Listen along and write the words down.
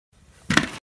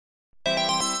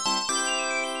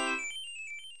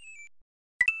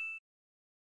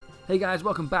Hey guys,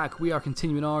 welcome back. We are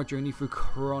continuing our journey through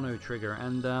Chrono Trigger,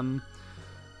 and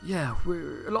yeah,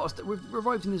 we've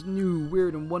arrived in this new,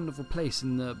 weird, and wonderful place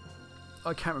in the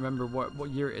I can't remember what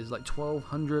year it is, like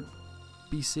 1200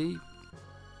 BC.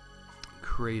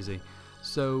 Crazy.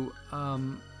 So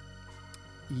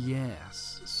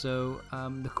yes. So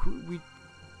we're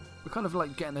kind of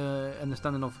like getting an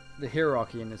understanding of the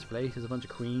hierarchy in this place. There's a bunch of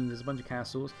queens, there's a bunch of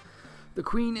castles. The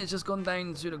queen has just gone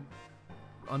down to the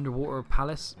underwater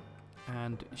palace,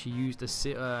 and she used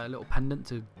a little pendant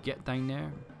to get down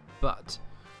there. But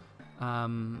what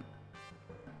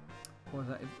was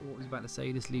I about to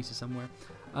say? This leads to somewhere.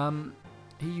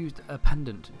 He used a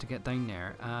pendant to get down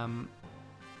there.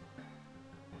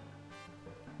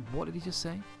 What did he just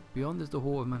say? Beyond is the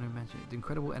hall of Manu mentioned. The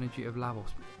incredible energy of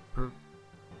Lavos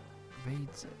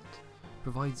provides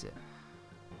it.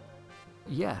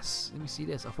 Yes, let me see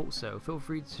this. I thought so. Feel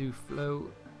free to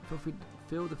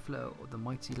feel the flow of the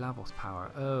mighty Lavos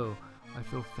power. Oh, I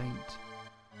feel faint.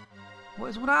 What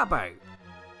is all that about?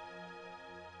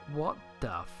 What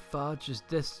the fudge is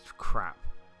this crap?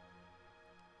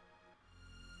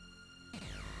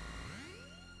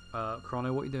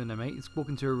 Chrono, what are you doing there, mate? Let's walk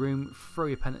into a room, throw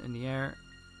your pendant in the air,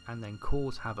 and then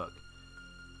cause havoc.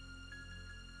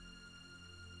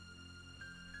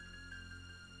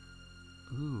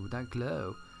 Ooh, that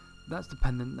glow. That's the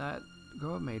pendant that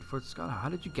girl made for Scarlet. How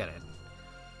did you get it?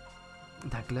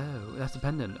 That glow. That's the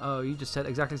pendant. Oh, you just said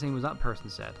exactly the same as that person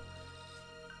said.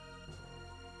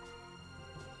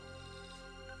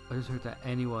 I just heard that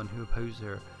anyone who opposes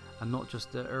her, and not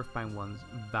just the earthbound ones,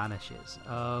 vanishes.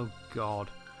 Oh god.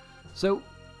 So,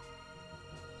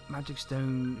 magic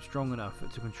stone strong enough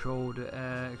to control the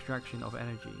extraction of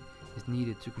energy is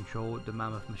needed to control the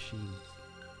mammoth machine.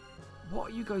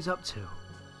 What are you guys up to?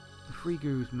 The three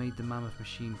gurus made the mammoth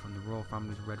machine from the royal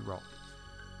family's red rock.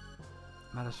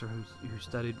 Malaster, who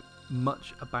studied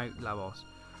much about Lavos,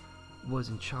 was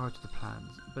in charge of the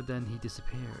plans, but then he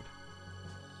disappeared.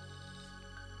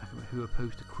 Who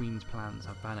opposed the Queen's plans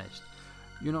have vanished.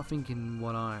 You're not thinking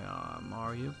what I am,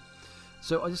 are you?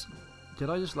 So did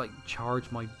I just like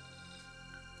charge my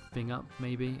thing up?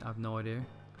 Maybe I have no idea.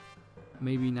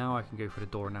 Maybe now I can go for the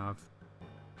door. Now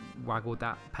I've waggled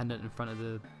that pendant in front of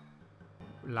the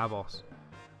Lavos.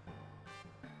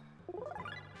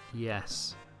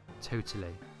 Yes,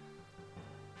 totally.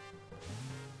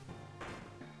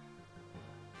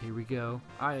 Here we go.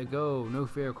 I go. No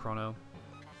fear, Chrono.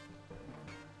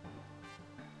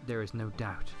 There is no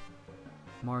doubt.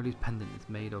 Marley's pendant is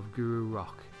made of Guru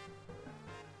Rock.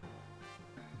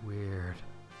 Weird.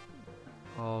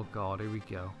 Oh god, here we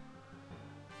go.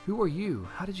 Who are you?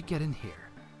 How did you get in here?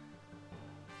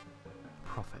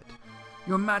 Prophet.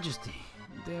 Your Majesty,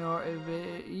 they are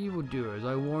evildoers,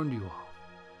 I warned you all.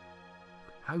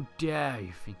 How dare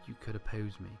you think you could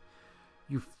oppose me?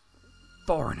 You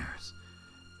foreigners.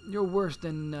 You're worse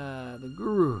than the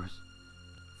gurus.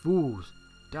 Fools.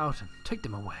 Dalton, take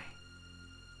them away.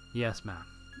 Yes, ma'am.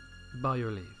 By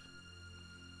your leave.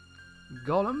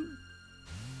 Gollum?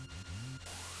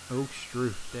 Oh,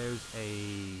 Struth. There's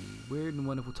a weird and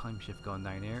wonderful time shift going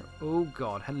down here. Oh,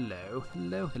 God. Hello.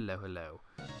 Hello, hello, hello.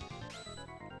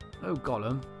 Oh,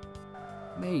 Gollum.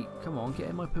 Mate, come on. Get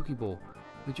in my Pokeball.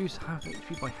 Reduce half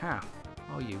HP by half.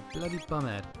 Oh, you bloody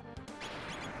bumhead.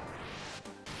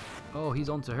 Oh, he's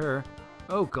onto her.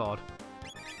 Oh, God.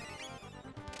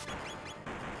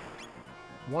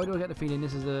 Why do I get the feeling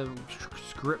this is a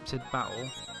scripted battle?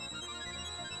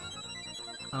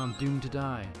 And I'm doomed to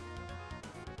die.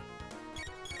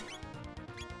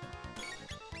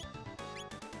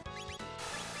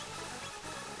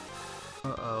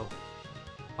 Uh-oh.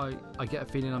 I get a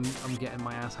feeling I'm getting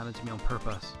my ass handed to me on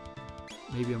purpose.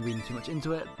 Maybe I'm reading too much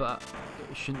into it, but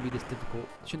it shouldn't be this difficult.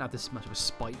 It shouldn't have this much of a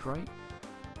spike, right?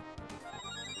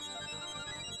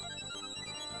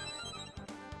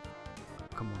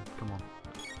 Come on, come on.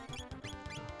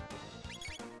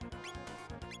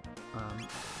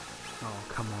 Oh,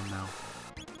 come on now.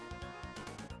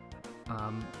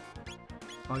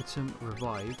 Item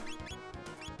revive,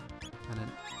 and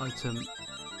then item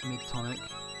make tonic.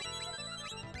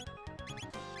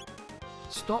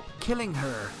 Stop killing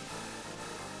her!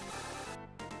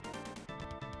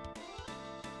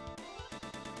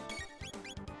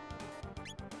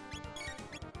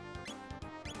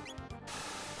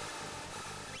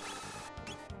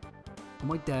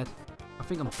 Am I dead? I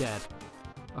think I'm dead.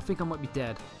 I think I might be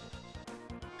dead.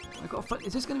 I got.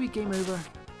 Is this going to be game over?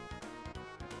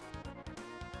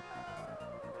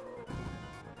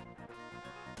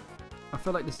 I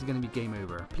feel like this is going to be game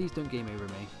over. Please don't game over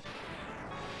me.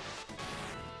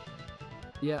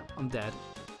 Yeah, I'm dead.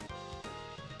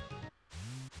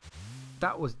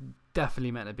 That was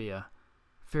definitely meant to be a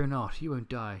fear not, you won't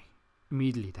die.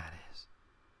 Immediately, that is.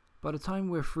 By the time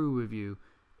we're through with you,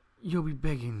 you'll be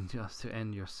begging us to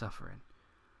end your suffering.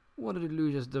 What a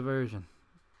delicious diversion.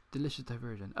 Delicious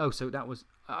diversion. Oh, so that was...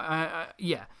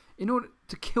 yeah. In order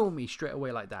to kill me straight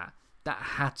away like that, that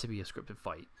had to be a scripted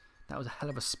fight. That was a hell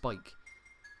of a spike.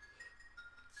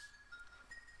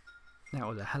 That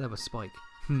was a hell of a spike.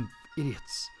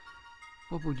 Idiots.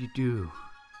 What would you do?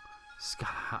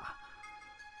 Skalaha.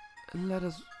 Let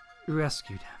us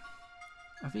rescue them.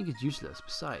 I think it's useless.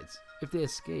 Besides, if they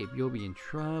escape, you'll be in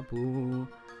trouble.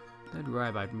 Don't worry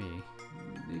about me.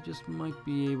 They just might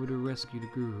be able to rescue the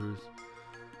gurus.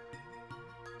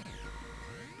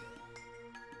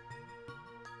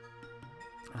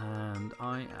 And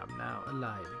I am now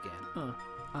alive again.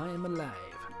 I am alive.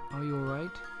 Are you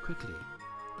alright? Quickly,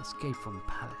 escape from the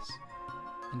palace.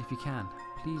 And if you can,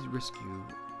 please rescue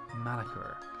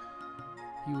Malachor.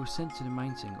 He was sent to the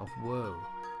mountain of woe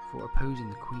for opposing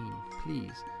the queen.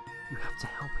 Please, you have to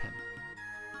help him.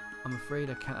 I'm afraid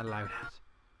I can't allow that.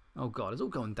 Oh god, it's all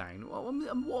going down. What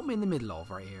am I in the middle of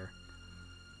right here?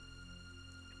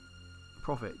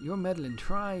 Prophet, your meddling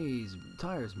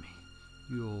tires me.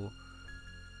 You'll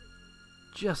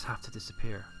just have to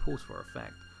disappear. Pause for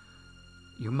effect.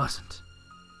 You mustn't.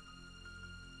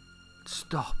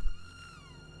 Stop.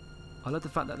 I love the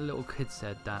fact that the little kid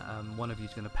said that one of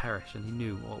you's going to perish, and he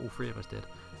knew, or all three of us did.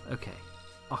 Okay,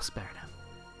 I'll spare them.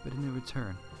 But in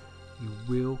return, you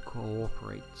will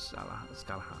cooperate,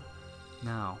 Skalaha.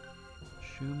 Now,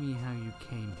 show me how you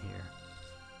came here.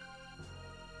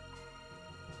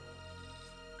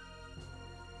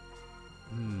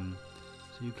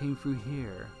 So you came through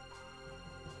here.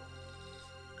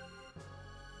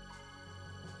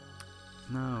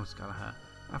 No, Skalaha.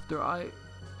 After I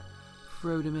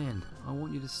throw them in, I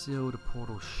want you to seal the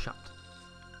portal shut.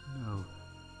 No,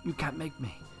 you can't make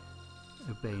me.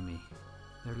 Obey me.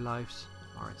 Their lives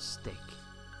are at stake.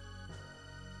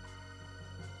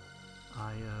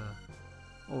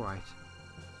 Alright.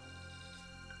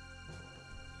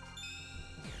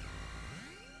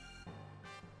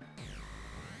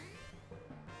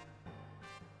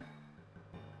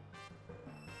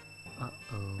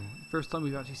 Uh-oh. First time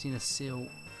we've actually seen a seal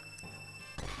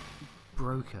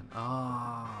broken.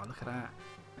 Ah, look at that.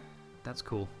 That's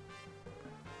cool.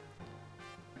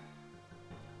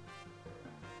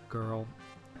 Girl,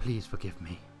 please forgive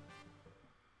me.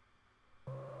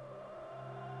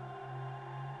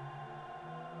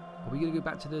 Are we gonna go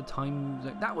back to the time?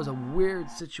 That was a weird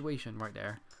situation right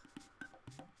there.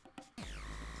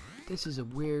 This is a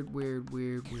weird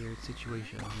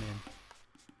situation I'm in.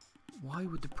 Why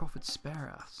would the prophet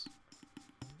spare us?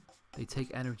 They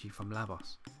take energy from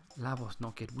Lavos. Lavos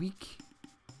not get weak?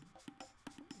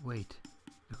 Wait,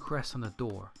 the crest on the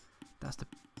door. That's the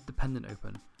pendant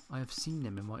open. I have seen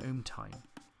them in my own time.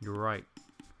 You're right.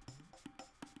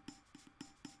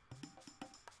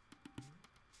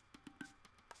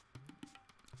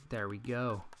 There we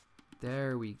go.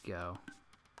 There we go.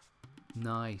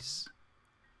 Nice.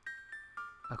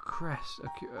 A crest.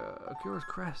 Akira's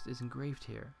crest is engraved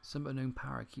here. Some unknown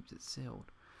power keeps it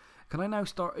sealed. Can I now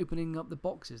start opening up the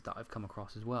boxes that I've come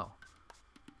across as well?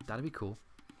 That'd be cool.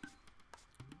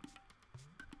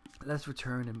 Let's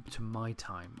return to my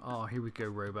time. Oh, here we go,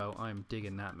 Robo. I'm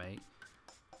digging that, mate.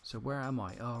 So where am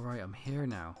I? Oh, right, I'm here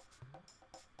now.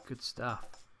 Good stuff.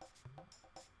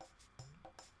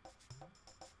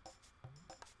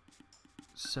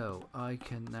 So I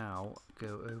can now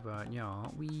go over, yeah,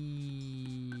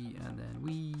 wee, and then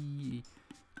wee.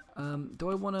 Do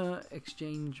I want to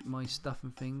exchange my stuff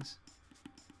and things?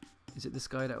 Is it this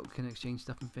guy that can exchange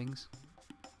stuff and things?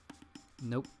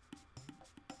 Nope.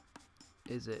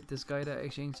 Is it this guy that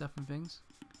exchanges stuff and things?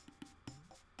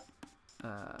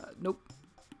 Nope.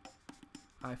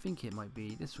 I think it might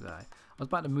be this guy. I was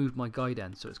about to move my guy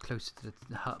then so it's closer to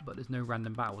the hut, but there's no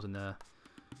random battles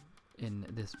in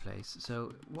this place.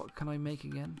 So what can I make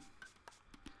again?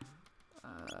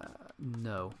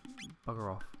 No.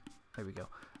 Bugger off. There we go.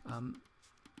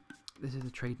 This is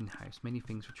a trading house. Many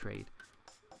things for trade.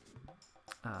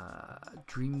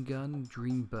 Dream gun,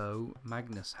 dream bow,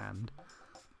 Magnus hand.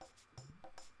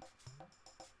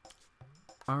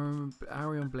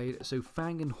 Arion blade. So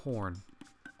fang and horn.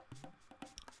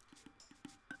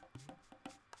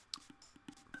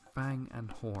 Fang and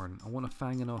horn. I want a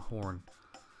fang and a horn.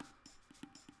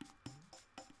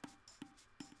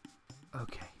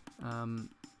 Okay.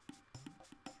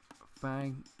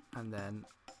 Fang and then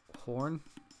horn.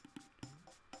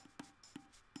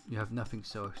 You have nothing,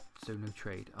 so no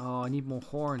trade. Oh, I need more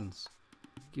horns.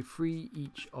 Give 3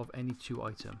 each of any 2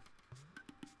 item.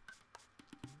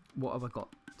 What have I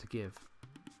got to give?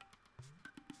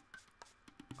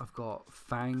 I've got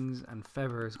fangs and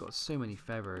feathers. Got so many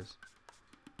feathers.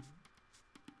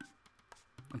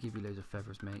 I'll give you loads of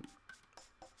feathers, mate.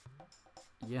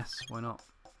 Yes, why not?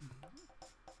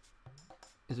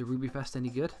 Is a Ruby Fest any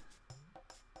good?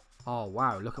 Oh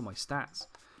wow, look at my stats.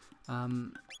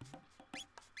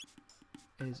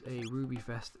 Is a Ruby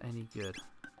Fest any good?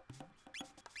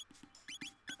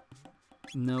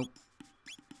 Nope.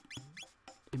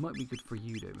 It might be good for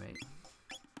you though, mate.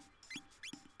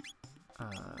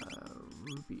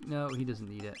 Ruby. No, he doesn't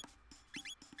need it.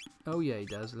 Oh yeah, he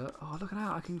does. Look. Oh, look at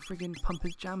that. I can friggin' pump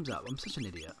his jams up. I'm such an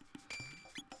idiot.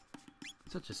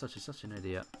 Such an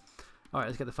idiot. Alright,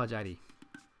 let's get the fudge addy.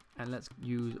 And let's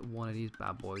use one of these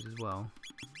bad boys as well.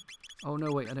 Oh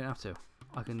no, wait, I don't have to.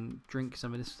 I can drink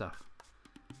some of this stuff.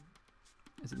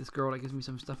 Is it this girl that gives me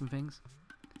some stuff and things?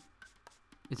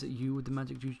 Is it you with the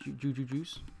magic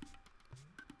juice?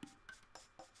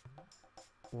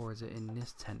 Or is it in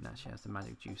this tent that she has the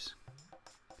magic juice?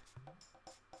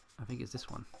 I think it's this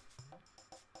one.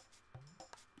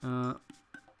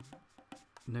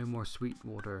 No more sweet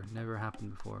water. Never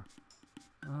happened before.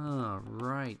 Ah,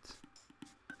 right.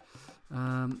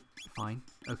 Fine.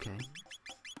 Okay.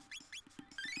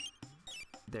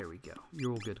 There we go.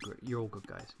 You're all good. You're all good,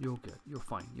 guys. You're all good. You're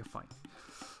fine. You're fine.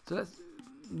 So let's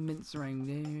mince around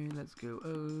there. Let's go.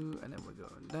 Oh, and then we're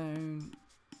going down.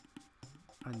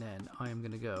 And then I am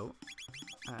going to go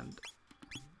and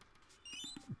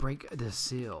break the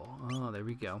seal. Oh, there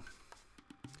we go.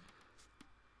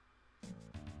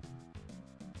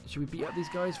 Should we beat up these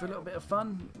guys for a little bit of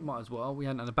fun? Might as well. We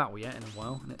hadn't had a battle yet in a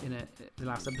while. The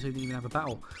last episode didn't even have a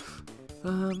battle.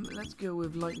 Let's go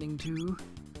with Lightning 2.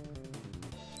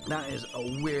 That is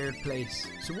a weird place.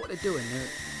 So what they're doing, the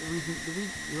reason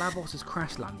Lavos has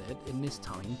crash landed in this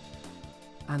time,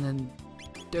 and then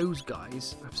those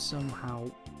guys have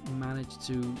somehow managed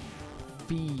to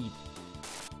feed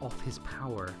off his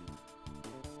power.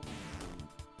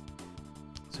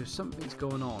 So something's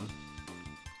going on.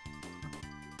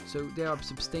 So they are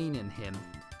sustaining him.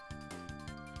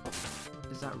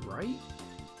 Is that right?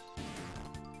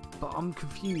 But I'm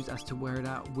confused as to where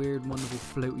that weird,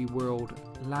 wonderful, floaty world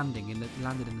landed in the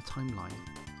timeline.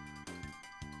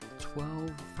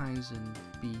 12,000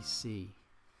 BC.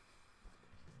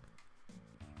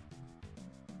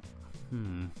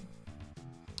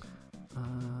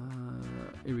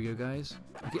 Here we go, guys.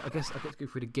 I guess I get to go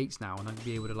through the gates now, and I'll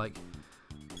be able to like,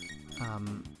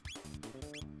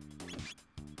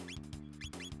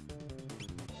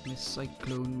 Miss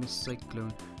Cyclone.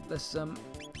 Let's go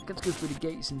through the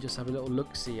gates and just have a little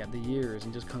look-see at the years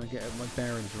and just kind of get my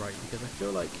bearings right, because I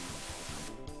feel like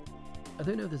I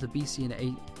don't know if there's a BC and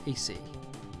an AC.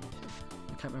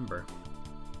 I can't remember.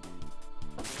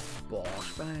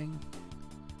 Bosh bang.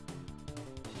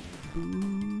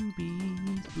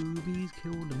 Boobies,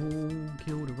 kill them all,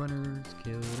 kill the runners,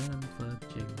 kill them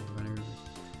fudging runners.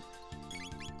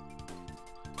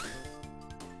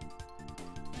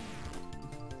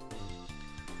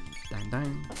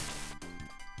 Down.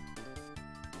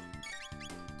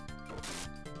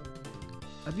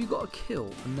 Have you got to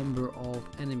kill a number of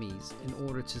enemies in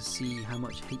order to see how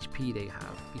much HP they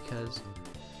have? Because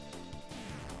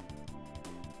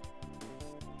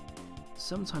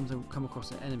sometimes I come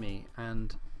across an enemy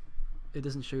and it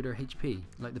doesn't show their HP,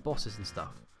 like the bosses and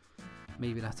stuff.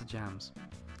 Maybe that's the jams.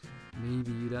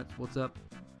 Maybe that's what's up.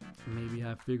 Maybe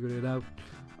I figured it out.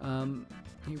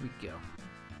 Here we go.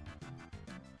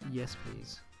 Yes,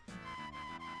 please.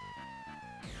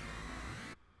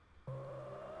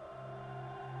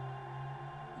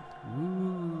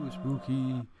 Ooh,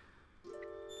 spooky.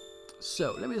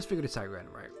 So let me just figure this out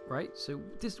right? So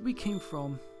we came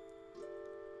from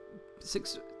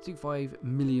 625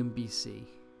 million BC,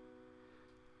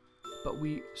 but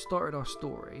we started our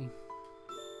story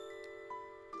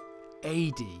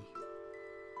AD,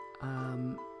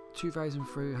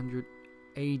 2300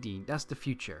 AD. That's the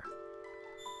future.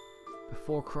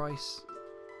 Before Christ,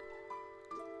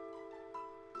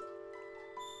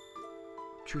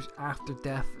 truth after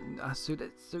death. So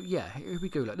yeah, here we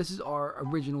go. Like, this is our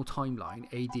original timeline,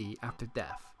 AD, after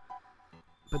death.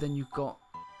 But then you've got,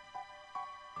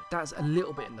 that's a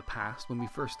little bit in the past when we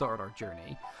first started our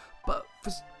journey. But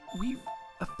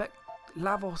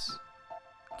Lavos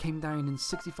came down in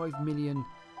 65 million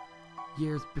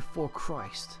years before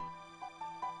Christ,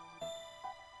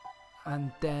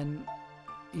 and then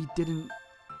he didn't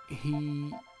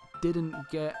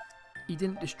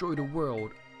destroy the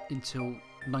world until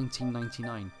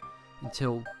 1999,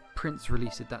 until Prince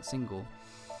released that single.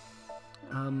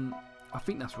 I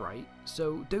think that's right.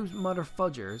 So those mother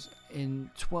fudgers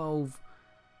in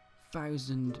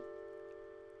 12,000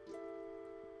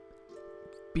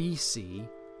 BC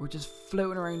were just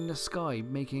floating around in the sky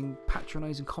making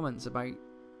patronizing comments about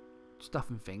stuff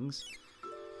and things.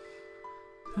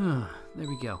 There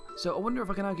we go. So I wonder if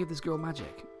I can now give this girl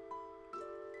magic.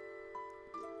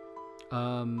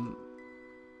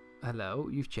 Hello,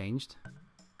 you've changed.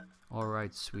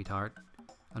 Alright, sweetheart.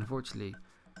 Unfortunately,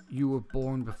 you were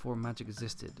born before magic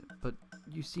existed, but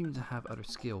you seem to have other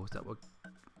skills that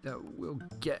will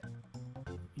get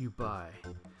you by.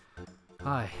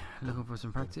 Hi, looking for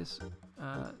some practice?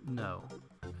 No.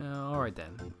 Alright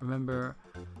then. Remember,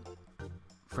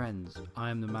 friends, I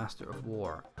am the master of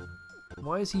war.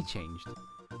 Why has he changed?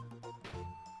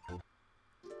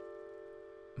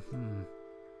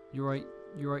 You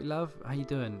right, love? How you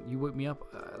doing? You woke me up.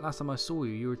 Last time I saw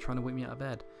you, you were trying to wake me out of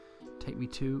bed. Take me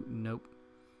to? Nope.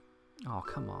 Oh,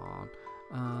 come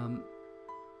on.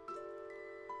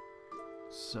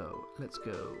 So, let's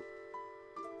go.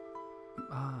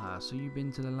 Ah, so you've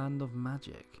been to the land of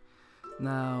magic.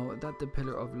 Now that the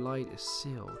pillar of light is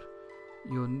sealed,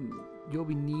 you'll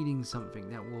be needing something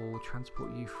that will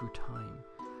transport you through time.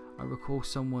 I recall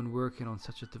someone working on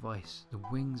such a device, the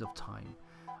wings of time.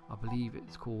 I believe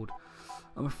it's called.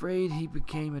 I'm afraid he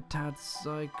became a tad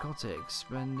psychotic,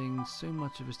 spending so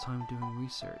much of his time doing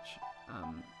research.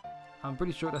 I'm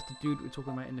pretty sure that's the dude we're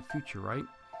talking about in the future, right?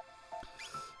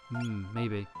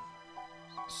 Maybe.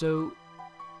 So,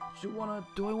 do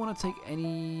I want to take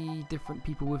any different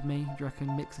people with me? Do you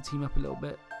reckon mix the team up a little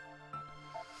bit?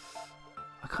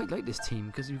 I quite like this team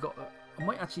because you've got. I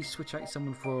might actually switch out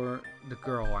someone for the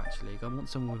girl. Actually, I want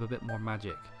someone with a bit more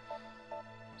magic.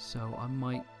 So I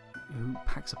might. Who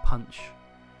packs a punch?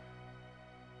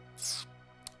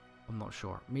 I'm not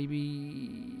sure.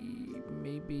 Maybe.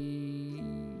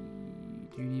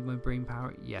 Do you need my brain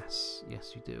power? Yes,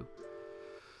 you do.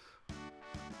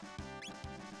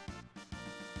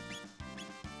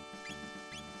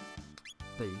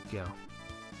 There you go.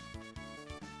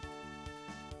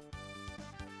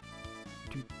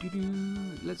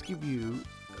 Let's give you.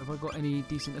 Have I got any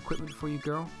decent equipment for you,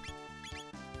 girl?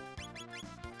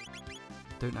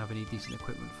 Don't have any decent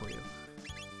equipment for you.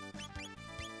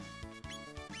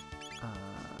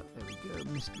 There we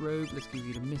go. Mist robe. Let's give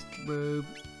you the mist robe.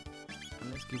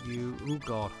 And let's give you. Oh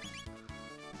god.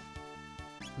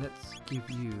 Let's give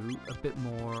you a bit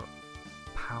more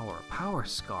power. Power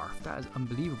scarf. That is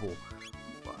unbelievable.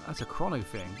 That's a chrono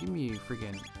thing. Give me a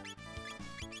friggin'.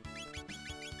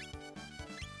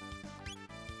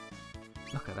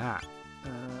 Look at that.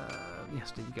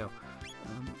 Yes, there you go.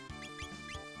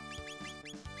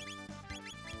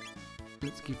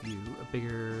 Let's give you a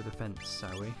bigger defense,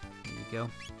 shall we? There you go.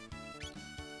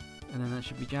 And then that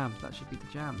should be jams. That should be the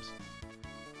jams.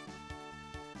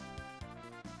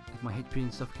 Is my HP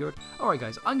and stuff cured? Alright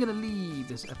guys, I'm going to leave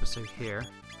this episode here.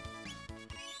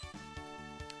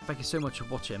 Thank you so much for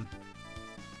watching.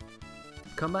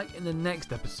 Come back in the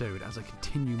next episode as I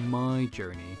continue my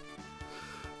journey.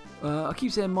 I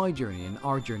keep saying my journey and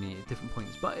our journey at different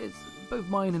points, but it's both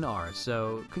mine and ours.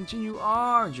 So continue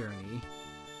our journey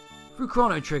through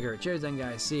Chrono Trigger. Cheers then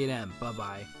guys. See you then. Bye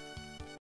bye.